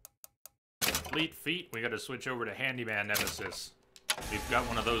 Fleet Feet, we gotta switch over to Handyman Nemesis. We've got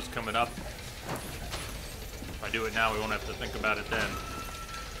one of those coming up. If I do it now, we won't have to think about it then.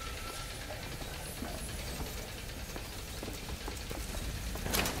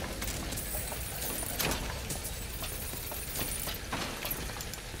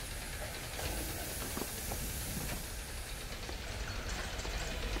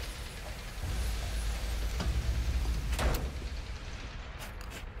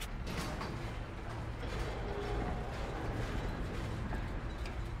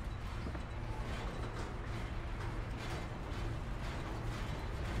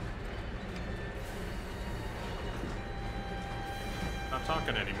 Not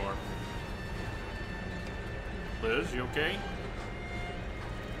talking anymore. Liz, you okay?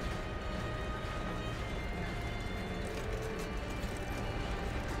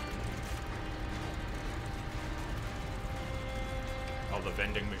 All the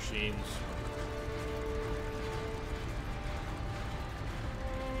vending machines.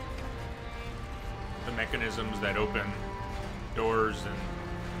 The mechanisms that open doors and...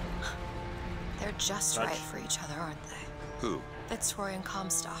 They're just such. right for each other, aren't they? Who? Fitzroy and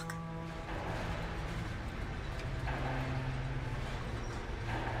Comstock.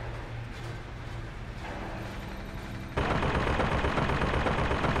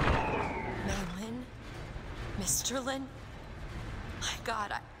 Maylin? Mr. Lin? My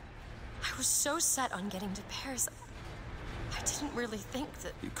God, I was so set on getting to Paris. I didn't really think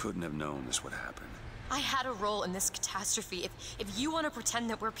that... You couldn't have known this would happen. I had a role in this catastrophe. If you want to pretend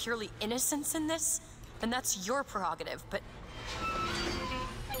that we're purely innocents in this, then that's your prerogative, but...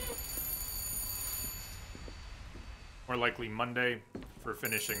 More likely Monday for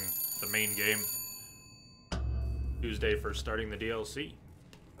finishing the main game. Tuesday for starting the DLC.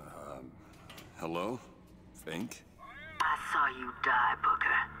 Hello? Fink? I saw you die,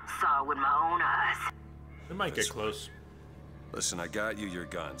 Booker. Saw it with my own eyes. It might get close. Listen, I got you your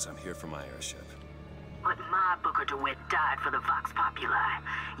guns. I'm here for my airship. But my Booker DeWitt died for the Vox Populi.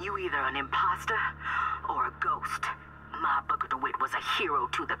 You either an imposter or a ghost. My Booker DeWitt was a hero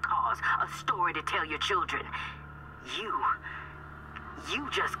to the cause, a story to tell your children. You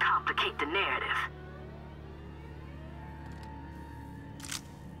just complicate the narrative.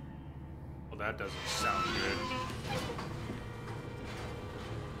 Well, that doesn't sound good.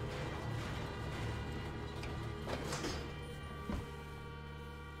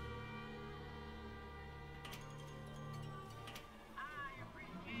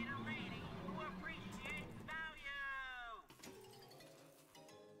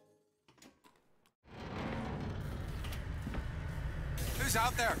 Who's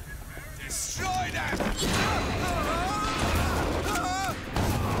out there? Destroy them!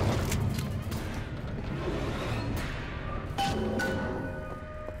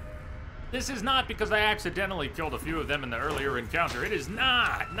 This is not because I accidentally killed a few of them in the earlier encounter. It is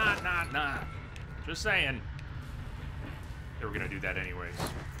not. Just saying. They were gonna do that anyways.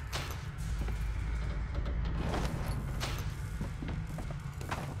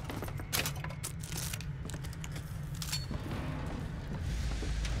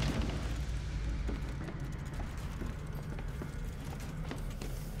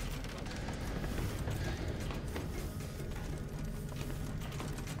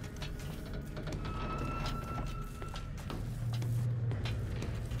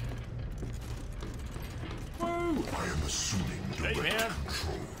 I am assuming direct Hey, man.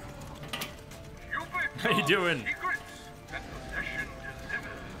 control. How you doing? Secrets that possession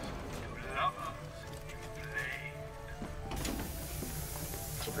delivers to lovers in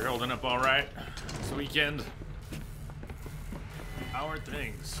flame. You're holding up all right. This weekend. How are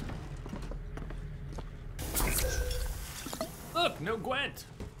things? Look, no Gwent.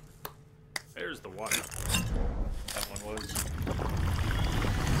 There's the water. That one was.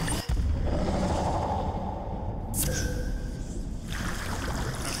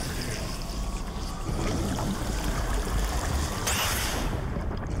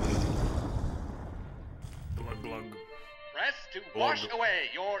 Glug glug. Press to wash away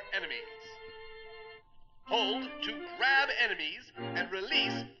your enemies. Hold to grab enemies and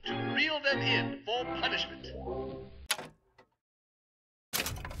release to reel them in for punishment.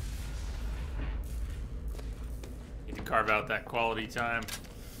 Need to carve out that quality time.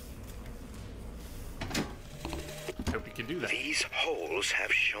 Hope you can do that. These holes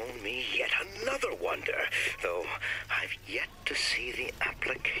have shown me yet another wonder, though I've yet to see the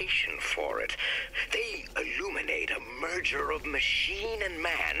application for it. They illuminate a merger of machine and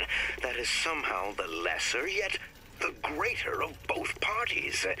man that is somehow the lesser, yet the greater of both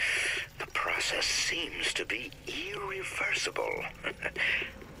parties. The process seems to be irreversible.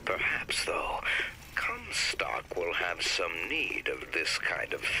 Perhaps, though, Comstock will have some need of this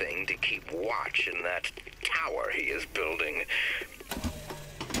kind of thing to keep watch in that tower he is building.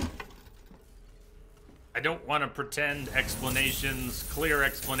 I don't want to pretend clear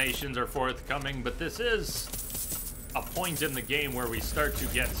explanations are forthcoming, but this is a point in the game where we start to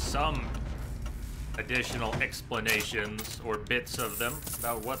get some additional explanations, or bits of them,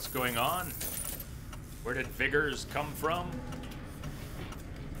 about what's going on. Where did Vigors come from?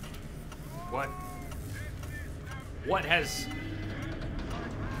 What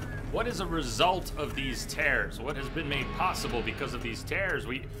is a result of these tears? What has been made possible because of these tears?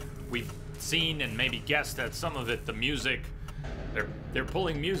 We've seen and maybe guessed at some of it. The music, they're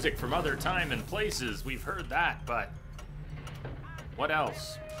pulling music from other time and places. We've heard that, but what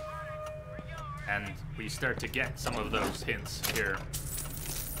else? And we start to get some of those hints here.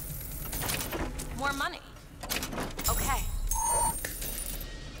 More money. Okay.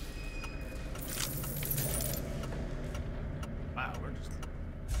 Wow, we're just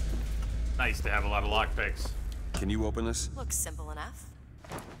nice to have a lot of lockpicks. Can you open this? Looks simple enough.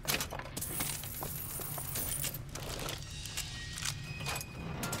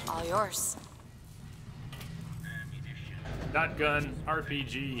 All yours. Shotgun,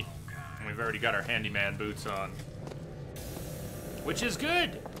 RPG, and we've already got our handyman boots on. Which is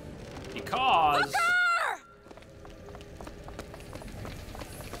good, because...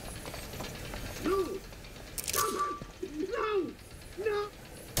 No!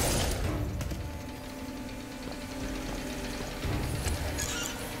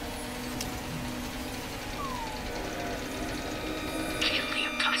 Kill the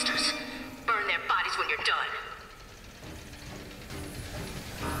imposters. Burn their bodies when you're done.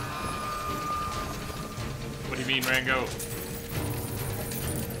 What do you mean, Rango?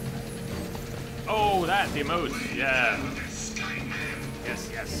 Oh, that, the emote, yeah. Yes,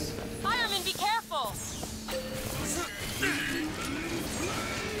 yes. Fireman, be careful!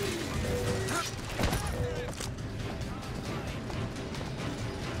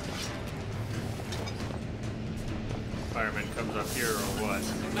 Fireman comes up here or what?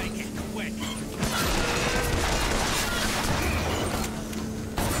 Make it quick!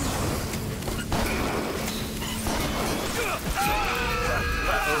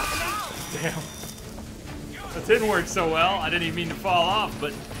 Damn. That didn't work so well. I didn't even mean to fall off,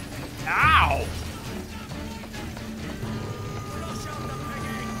 but... Ow!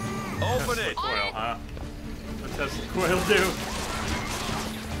 Open it! Coil, huh? What does the coil do?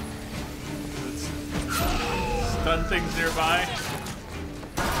 Stun things nearby.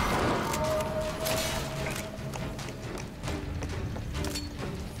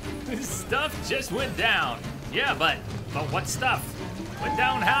 This stuff just went down. Yeah, but what stuff? Went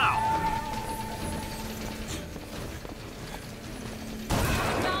down how?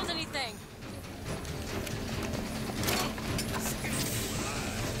 Found anything?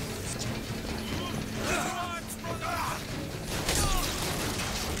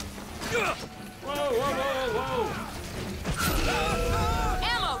 Whoa, whoa, whoa, whoa!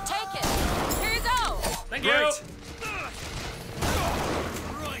 Ammo, take it! Here you go! Thank Great. you!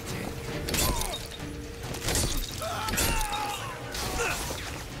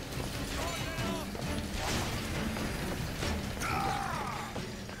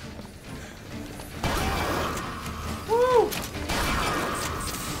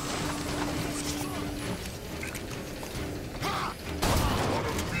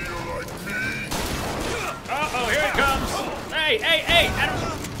 Hey, hey, hey!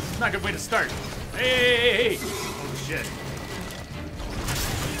 It's not a good way to start. Hey, hey, hey, hey! Oh, shit.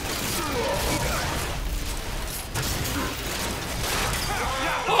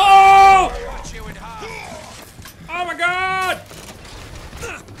 Oh! Oh my god!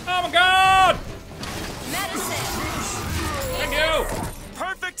 Oh my god! Medicine! Thank you!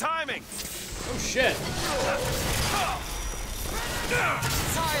 Perfect timing! Oh shit.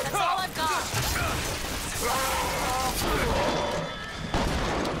 Sorry, that's all I've got.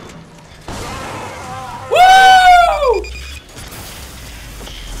 Woo!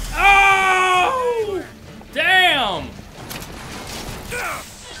 Oh! Damn!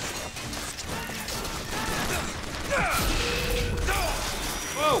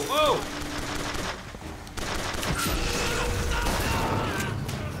 Whoa, whoa!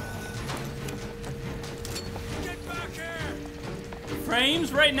 Get back here!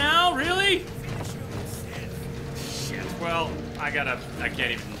 Frames right now? Really? Shit, well, I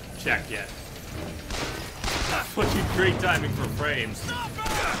can't even check yet. Fucking great timing for frames.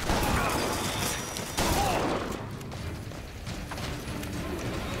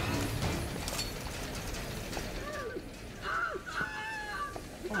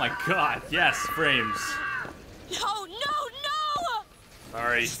 Oh my god, yes, frames. No, no, no!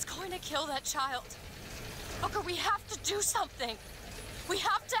 Sorry. He's going to kill that child. Booker, we have to do something. We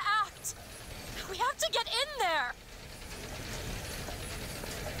have to act. We have to get in there.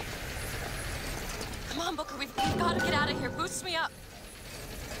 Come on, Booker, we've got to get out of here. Boost me up.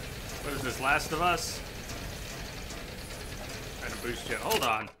 What is this, Last of Us? Trying to boost you. Hold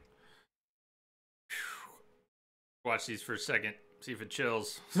on. Watch these for a second. See if it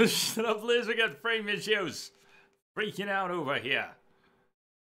chills. Shut up, Liz. I got frame issues. Freaking out over here.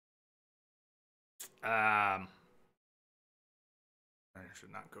 I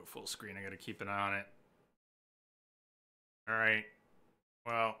should not go full screen. I gotta keep an eye on it. Alright.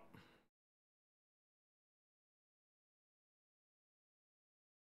 Well.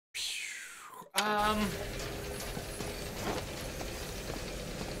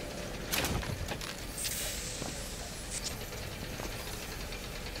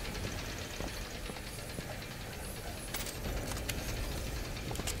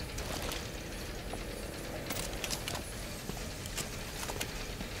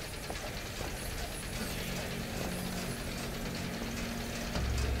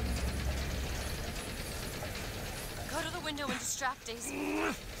 Go to the window and distract Daisy.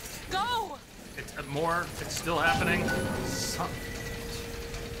 Go! It's more. It's still happening.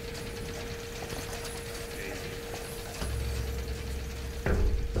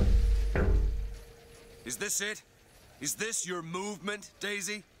 Is this it? Is this your movement,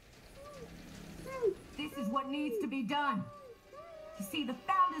 Daisy? This is what needs to be done. You see, the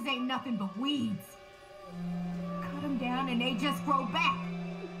founders ain't nothing but weeds. Cut them down and they just grow back.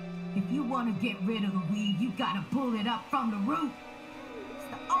 If you want to get rid of the weed, you gotta pull it up from the root. It's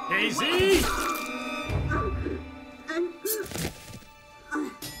the only Daisy!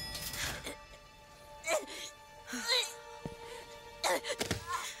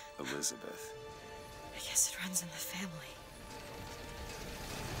 Elizabeth. I guess it runs in the family.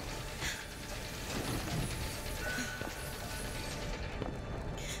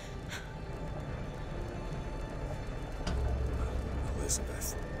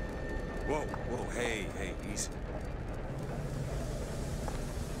 Elizabeth. Whoa, whoa, hey, hey, easy.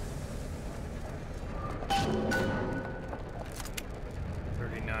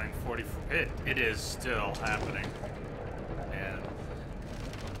 It is still happening. And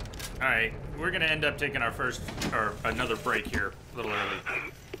alright, we're gonna end up taking our first or another break here a little early.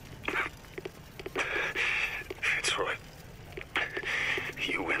 Fitzroy,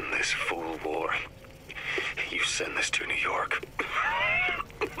 you win this fool war. You send this to New York.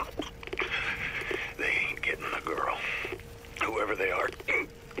 They ain't getting the girl. Whoever they are.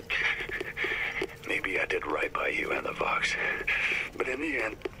 Maybe I did right by you and the Vox. But in the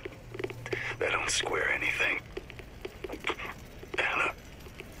end, that don't square anything. Anna.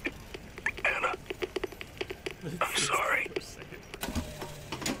 I'm sorry.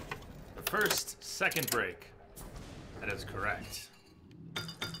 The first second break. That is correct.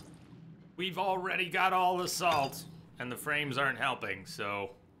 We've already got all the salt, and the frames aren't helping,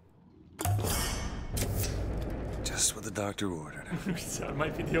 so... Just what the doctor ordered. So it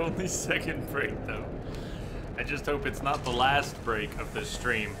might be the only second break, though. I just hope it's not the last break of this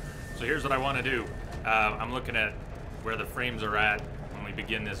stream. So here's what I want to do. I'm looking at where the frames are at when we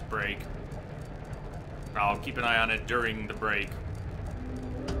begin this break. I'll keep an eye on it during the break.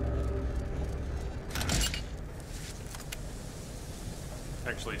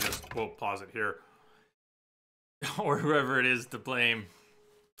 Actually, we'll pause it here. or whoever it is to blame.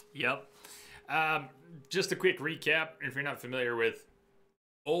 Yep. Just a quick recap, if you're not familiar with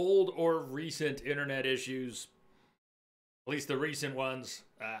old or recent internet issues, at least the recent ones,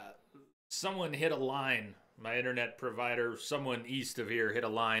 someone hit a line. My internet provider, someone east of here, hit a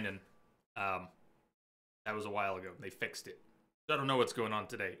line, and that was a while ago. They fixed it. I don't know what's going on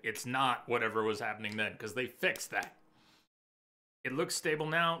today. It's not whatever was happening then, because they fixed that. It looks stable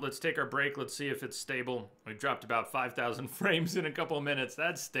now. Let's take our break. Let's see if it's stable. We dropped about 5,000 frames in a couple of minutes.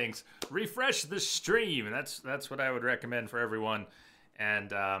 That stinks. Refresh the stream. That's what I would recommend for everyone.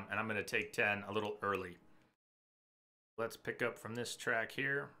 And I'm going to take 10 a little early. Let's pick up from this track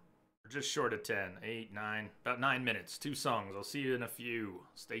here. We're just short of 10. 8, 9, about 9 minutes. 2 songs. I'll see you in a few.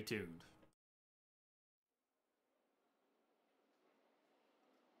 Stay tuned.